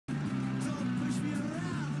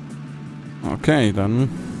Okay, dann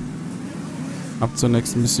ab zur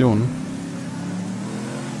nächsten Mission.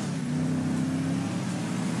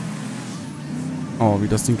 Oh, wie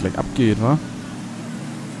das Ding gleich abgeht, wa?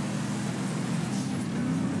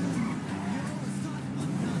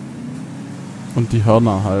 Und die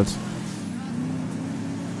Hörner halt.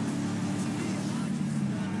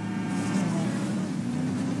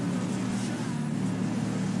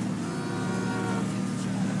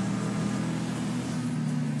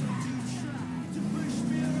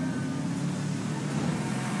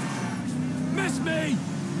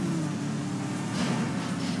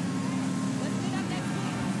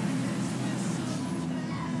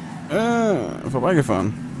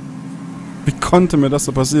 Vorbeigefahren. Wie konnte mir das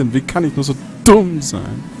so passieren? Wie kann ich nur so dumm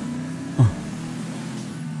sein? Oh.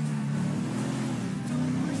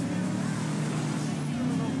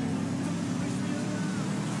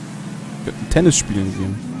 Wir könnten Tennis spielen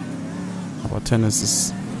gehen. Aber Tennis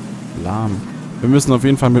ist lahm. Wir müssen auf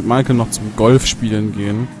jeden Fall mit Michael noch zum Golf spielen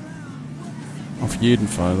gehen. Auf jeden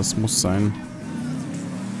Fall, das muss sein.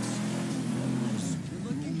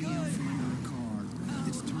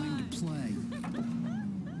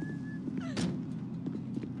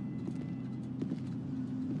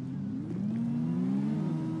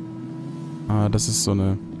 Ah, das ist so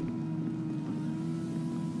eine...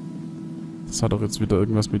 Das hat doch jetzt wieder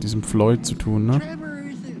irgendwas mit diesem Floyd zu tun, ne?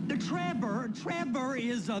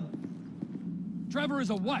 Trevor is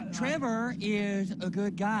a what? Trevor is a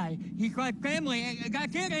good guy. He's like family. I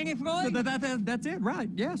got kid, ain't he, Floyd? That's it, right?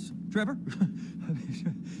 Yes, Trevor.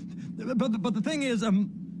 but the thing is, I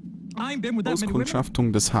ain't been with that many women.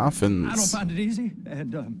 Auskundschaftung des Hafens. I don't find it easy,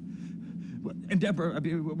 and Deborah, I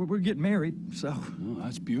mean, we're getting married, so. Oh,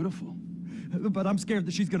 that's beautiful. But I'm scared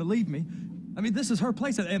that she's gonna leave me. I mean, this is her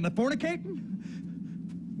place, and the fornicating.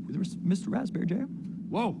 There's Mr. Raspberry Jam.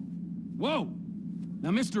 Whoa, whoa!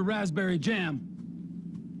 Now, Mr. Raspberry Jam.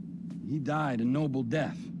 He died a noble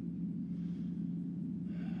death,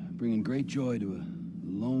 bringing great joy to a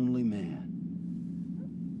lonely man.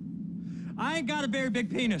 I ain't got a very big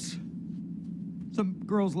penis. Some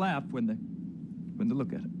girls laugh when they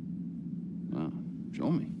look at it. Well,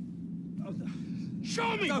 show me.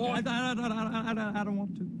 Show me, boy! I don't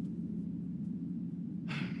want to.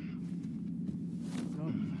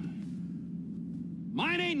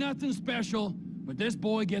 Mine ain't nothing special, but this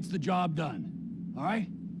boy gets the job done. All right?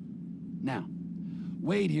 Now,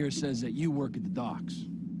 Wade here says that you work at the docks.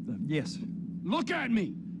 Yes. Look at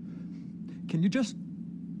me! Can you just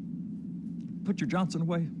put your Johnson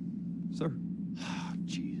away, sir? Oh,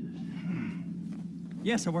 Jesus.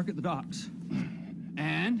 Yes, I work at the docks.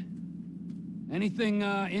 And? Anything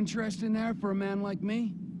interesting there for a man like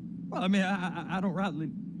me? Well, I mean, I don't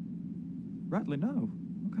rightly know.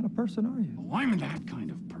 What kind of person are you? Oh, I'm that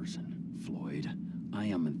kind of person, Floyd. I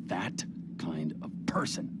am that kind of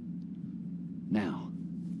person. Now,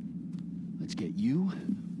 let's get you,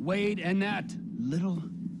 Wade, and that little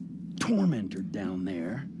tormentor down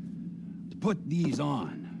there to put these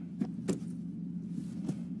on.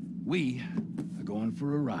 We are going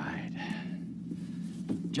for a ride.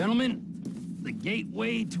 Gentlemen, the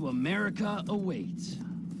gateway to America awaits.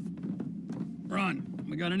 Ron,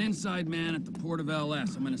 we got an inside man at the port of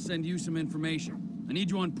LS. I'm gonna send you some information. I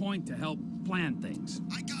need you on point to help plan things.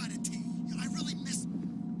 I got it, T. I really miss...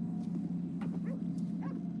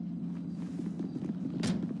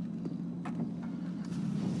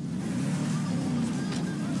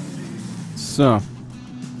 So.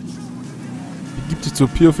 Wie gibt es zu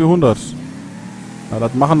Pier 400? Ja,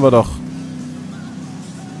 das machen wir doch.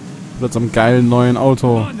 Mit so einem geilen neuen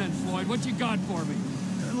Auto.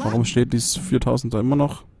 Warum steht dieses 4000 da immer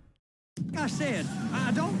noch?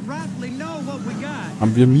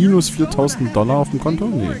 Haben wir minus 4000 Dollar auf dem Konto?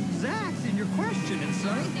 Nee.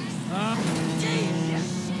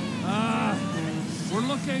 We're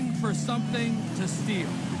looking for something to steal.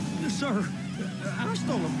 Sir, I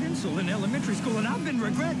stole a pencil in elementary school and I've been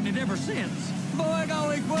regretting it ever since. Boy, it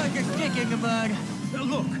always was a kick in the bud.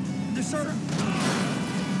 Look, sir.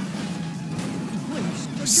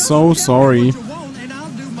 So sorry.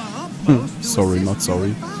 Sorry, not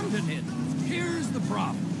sorry. Here's the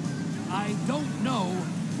problem. I don't know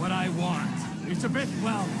what I want. It's a bit,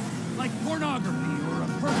 well, like pornography or a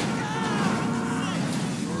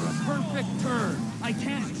perfect turd. I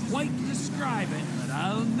can't quite describe it, but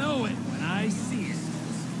I'll know it when I see it.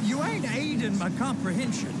 You ain't aiding my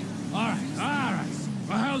comprehension. All right.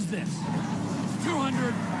 Well, how's this?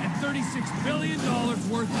 $236 billion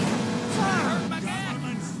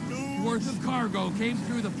worth of cargo came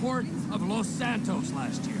through the port of Los Santos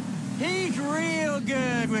last year. He's real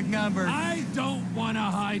good with numbers. I don't want to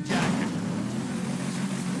hijack it.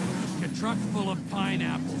 truck full of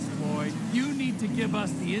pineapples, Floyd. You need to give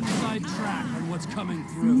us the inside track on what's coming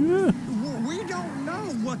through. We don't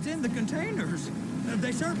know what's in the containers.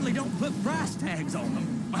 They certainly don't put price tags on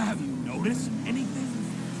them. Have you noticed anything?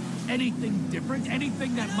 Anything different?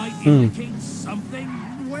 Anything that might indicate something?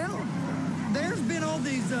 Well, there's been all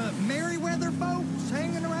these Merryweather folks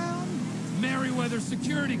hanging around. Merryweather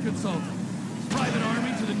security consultant. Private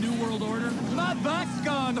army to the New World Order. My butt's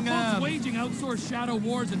gone. The folks waging outsourced shadow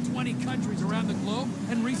wars in 20 countries around the globe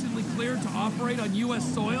and recently cleared to operate on U.S.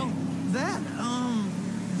 soil. That,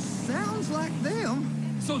 sounds like them.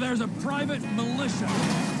 So there's a private militia.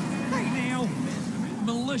 Hey, now.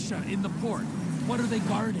 Militia in the port. What are they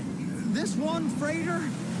guarding? This one freighter?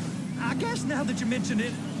 I guess now that you mention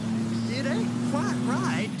it, it ain't quite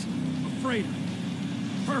right. A freighter.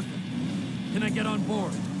 Perfect. Can I get on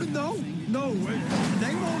board? No,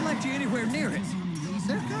 they won't let you anywhere near it.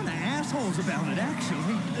 They're kind of assholes about it,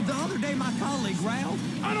 actually. The other day, my colleague, Ralph...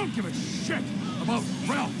 I don't give a shit about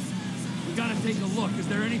Ralph. We gotta take a look. Is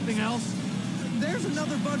there anything else? There's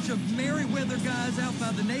another bunch of Merryweather guys out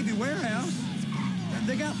by the Navy warehouse.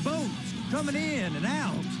 They got boats coming in and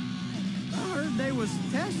out. I heard they was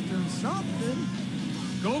testing something.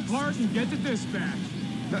 Go park and get the dispatch.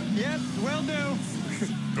 Yep, will do.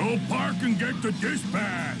 Go park and get the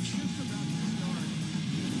dispatch.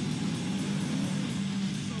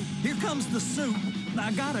 Here comes the soup.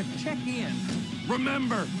 I gotta check in.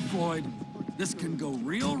 Remember, Floyd, this can go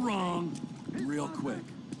real wrong, real quick.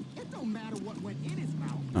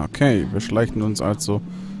 Okay, wir schleichen uns also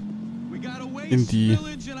in die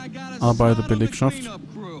Arbeiterbelegschaft.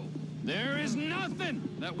 There is nothing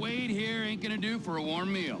that Wade here ain't gonna do for a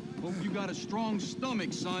warm meal. Hope you got a strong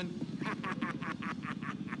stomach, son.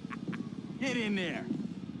 Get in there.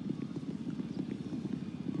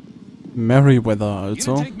 Merryweather You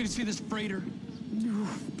also. gonna take me to see this freighter?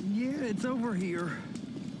 Yeah, it's over here.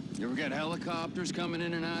 You ever got helicopters coming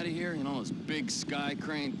in and out of here? You know, those big sky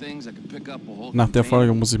crane things that can pick up a whole Nach der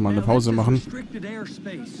Folge muss ich mal eine Pause machen.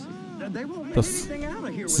 Das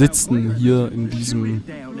Sitzen hier in diesem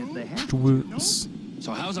Stuhl ist,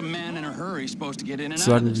 sagen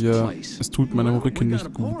wir, es tut meinem Rücken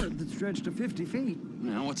nicht gut.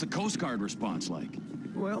 What's the Coast Guard response like?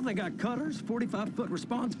 Well, they got cutters, 45-foot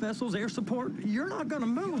response vessels, air support. You're not gonna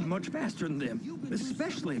move much faster than them,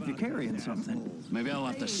 especially if you're carrying something. Maybe I'll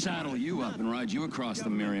have to saddle you up and ride you across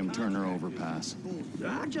the Miriam Turner overpass.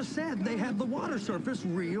 I just said they have the water surface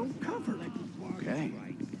real covered. Okay.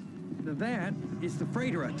 That is the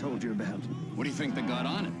freighter I told you about. What do you think they got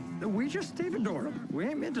on it? We just stevedored them. We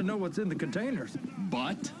ain't meant to know what's in the containers.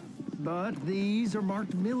 But these are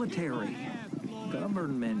marked military.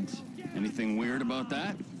 Government. Anything weird about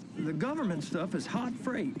that? The government stuff is hot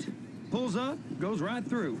freight. Pulls up, goes right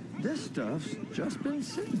through. This stuff's just been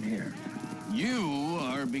sitting here. You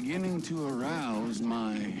are beginning to arouse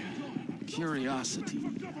my curiosity.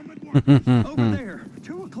 Over there,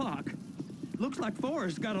 2 o'clock. Looks like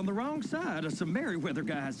Forrest got on the wrong side of some Merryweather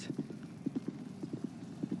guys.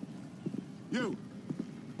 You!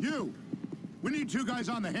 We need 2 guys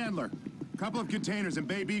on the handler. Couple of containers and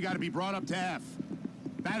Baby gotta be brought up to F.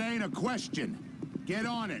 That ain't a question. Get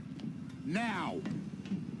on it. Now!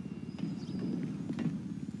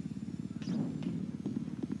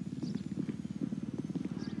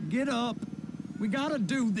 Get up. We gotta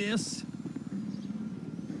do this.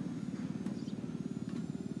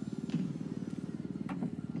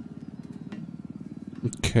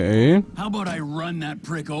 Okay. How about I run that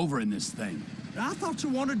prick over in this thing? I thought you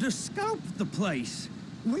wanted to scope the place.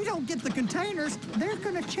 We don't get the containers, they're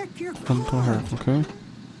gonna check your car. Okay.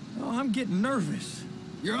 Oh, I'm getting nervous.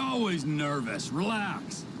 You're always nervous.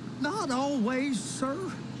 Relax. Not always, sir.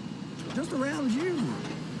 Just around you.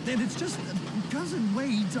 And it's just Cousin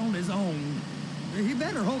Wade's on his own. He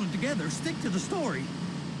better hold it together. Stick to the story.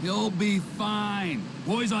 You'll be fine.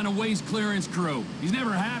 Boy's on a waste clearance crew. He's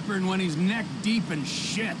never happened when he's neck deep in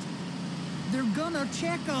shit. They're gonna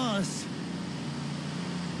check us.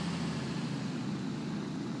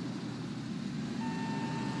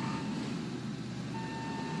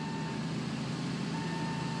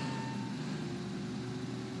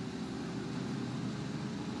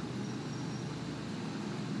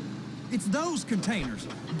 It's those containers.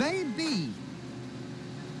 Baby.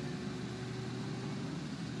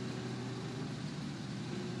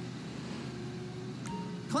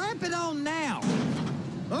 Clamp it on now.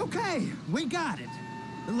 Okay, we got it.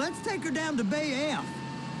 Let's take her down to Bay F.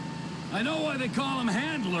 I know why they call them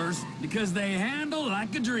handlers, because they handle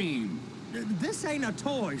like a dream. This ain't a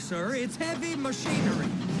toy, sir. It's heavy machinery.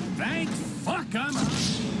 Thank fuck I'm...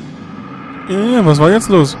 Was war jetzt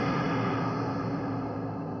los?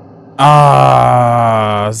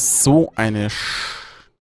 Ah, so eine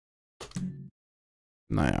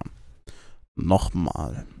Naja.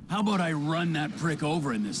 Nochmal. How about I run that prick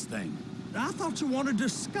over in this thing? I thought you wanted to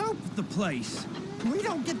scope the place. We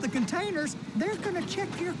don't get the containers, they're gonna check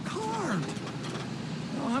your card.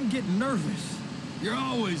 Oh, I'm getting nervous. You're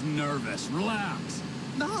always nervous. Relax.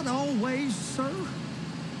 Not always, sir.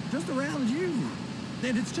 Just around you.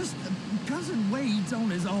 And it's just Cousin Wade's on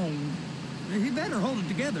his own. He better hold it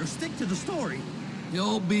together. Stick to the story.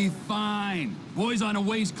 You'll be fine. Boys on a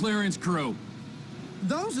waste clearance crew.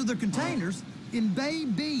 Those are the containers in Bay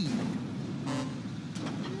B.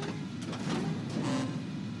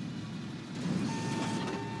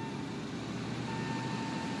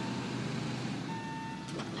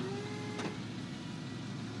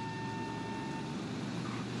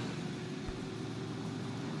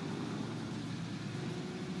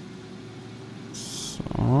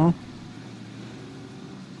 So.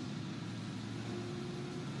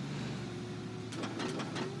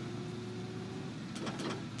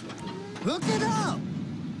 Hook it up.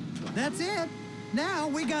 That's it. Now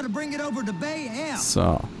we gotta bring it over to Bay F.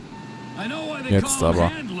 So. I know why they Jetzt call them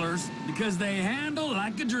aber. handlers, because they handle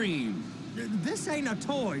like a dream. This ain't a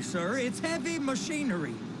toy, sir. It's heavy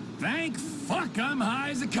machinery. Thank fuck I'm high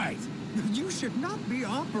as a kite. You should not be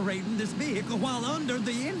operating this vehicle while under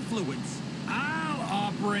the influence.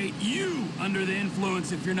 I'll operate you under the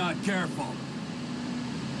influence if you're not careful.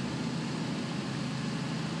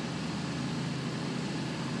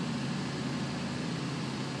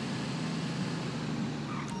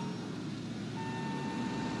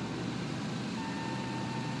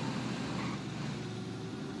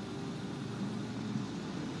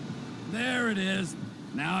 There it is.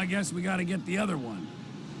 Now I guess we gotta get the other one.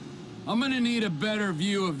 I'm gonna need a better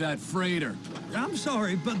view of that freighter. I'm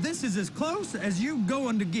sorry, but this is as close as you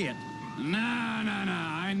going to get. Nah.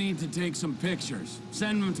 I need to take some pictures.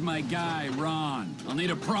 Send them to my guy, Ron. I'll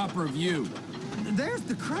need a proper view. There's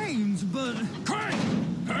the cranes, but...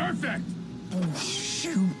 Crane! Perfect! Oh,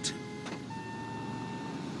 shoot.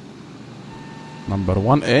 Number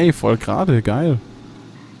 1. Ey, voll gerade. Geil.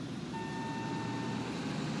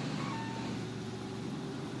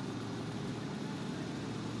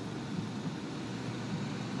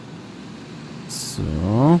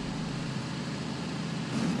 So.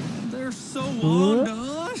 They're so on to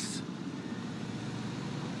us.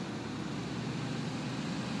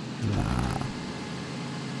 Na.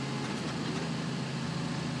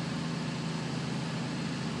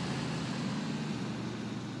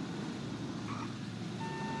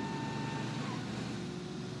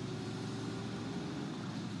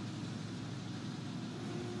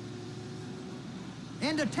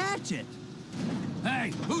 And attach it.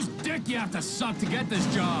 Hey, whose dick you have to suck to get this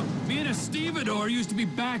job? Being a stevedore used to be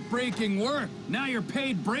back-breaking work. Now you're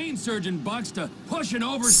paid brain surgeon bucks to push an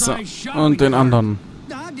So. oversized shopping Und den cart. anderen.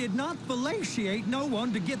 I did not fellatiate no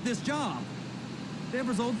one to get this job.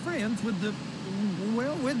 Deborah's old friends with the...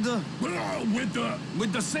 Well, with the...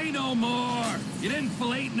 With the say no more. You didn't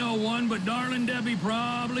fillet no one, but darling Debbie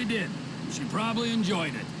probably did. She probably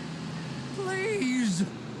enjoyed it. Please,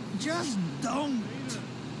 just don't.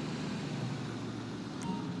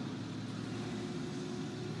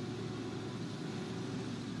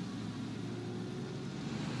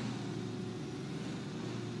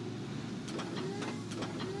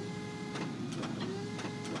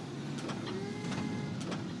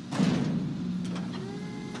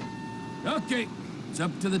 Okay, it's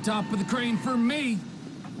up to the top of the crane for me.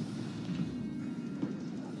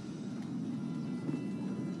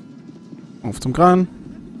 Auf zum Kran.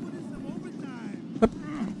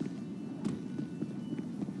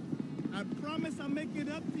 I promise I'll make it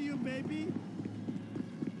up to you, baby.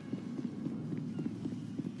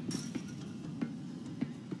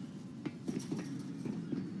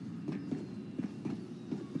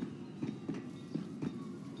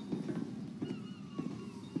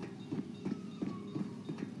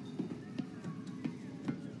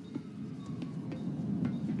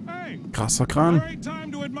 Hey, Krasser Kran. great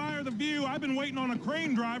time to admire the view. I've been waiting on a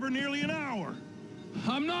crane driver nearly an hour.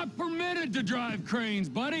 I'm not permitted to drive cranes,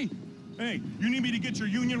 buddy. Hey, you need me to get your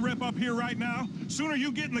union rep up here right now? Sooner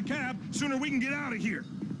you get in the cab, sooner we can get out of here.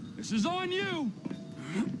 This is on you.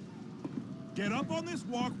 Get up on this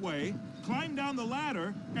walkway, climb down the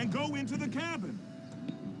ladder, and go into the cabin.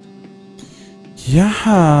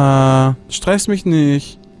 Ja, stress mich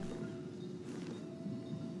nicht.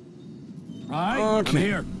 Right, Okay. I'm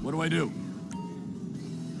here. What do I do?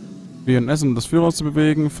 W und S, um das Führerhaus zu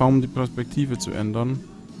bewegen, V, um die Perspektive zu ändern.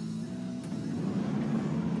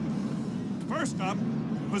 First up,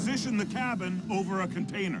 position the cabin over a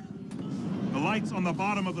container. The lights on the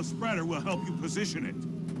bottom of the spreader will help you position it.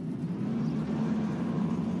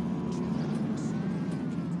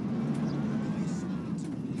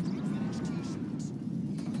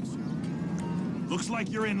 Looks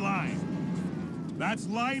like you're in line. That's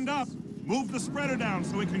lined up. Move the spreader down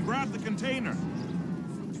so it can grab the container.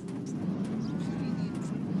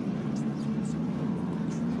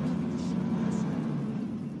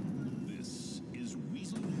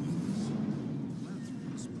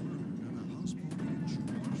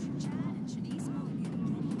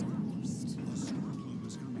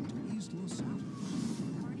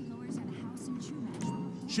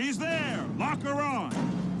 She's there! Lock her on!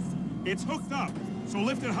 It's hooked up, so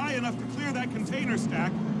lift it high enough to clear that container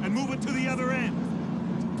stack and move it to the other end.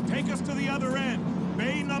 Take us to the other end.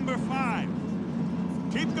 Bay number 5.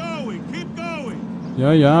 Keep going, keep going!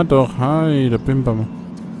 Ja, ja, doch. Hi, der Bimper.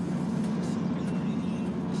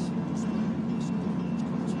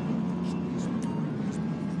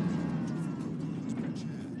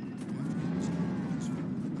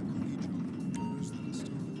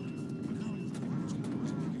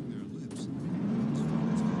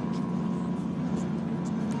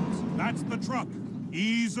 That's the truck.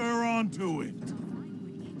 Ease her onto it.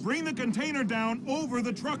 Bring the container down over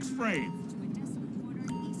the truck's frame.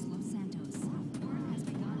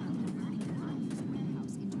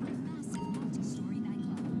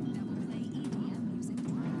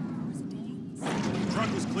 The truck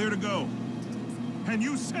is clear to go. And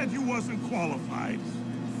you said you wasn't qualified.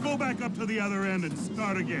 Go back up to the other end and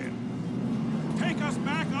start again. Take us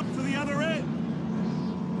back up to the other end.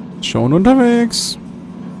 Schon unterwegs.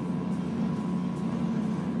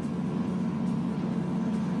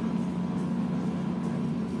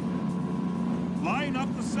 Line up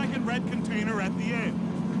the second red container at the end.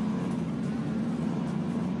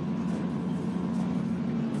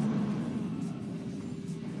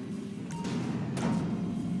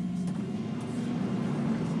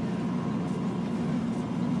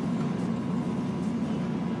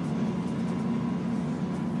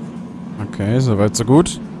 Okay, soweit so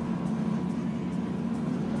gut.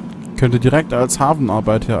 Könnte direkt als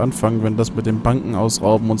Hafenarbeit hier anfangen, wenn das mit dem Banken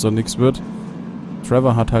ausrauben und so nichts wird.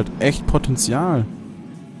 Trevor hat halt echt Potenzial.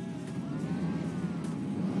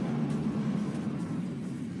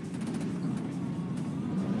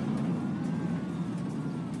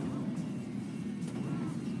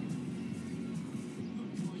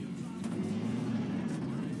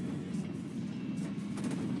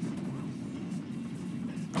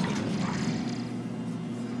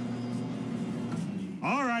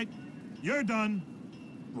 All right, you're done.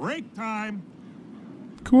 Break time.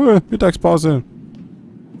 Cool, Mittagspause.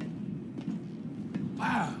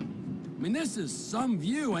 Wow. I mean, this is some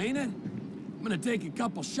view, ain't it? I'm gonna take a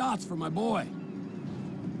couple shots for my boy.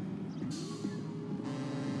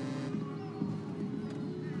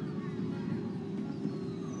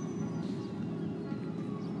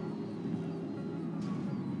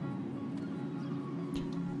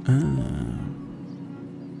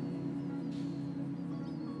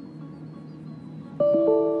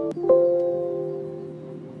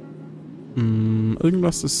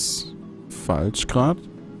 Irgendwas ist falsch gerade.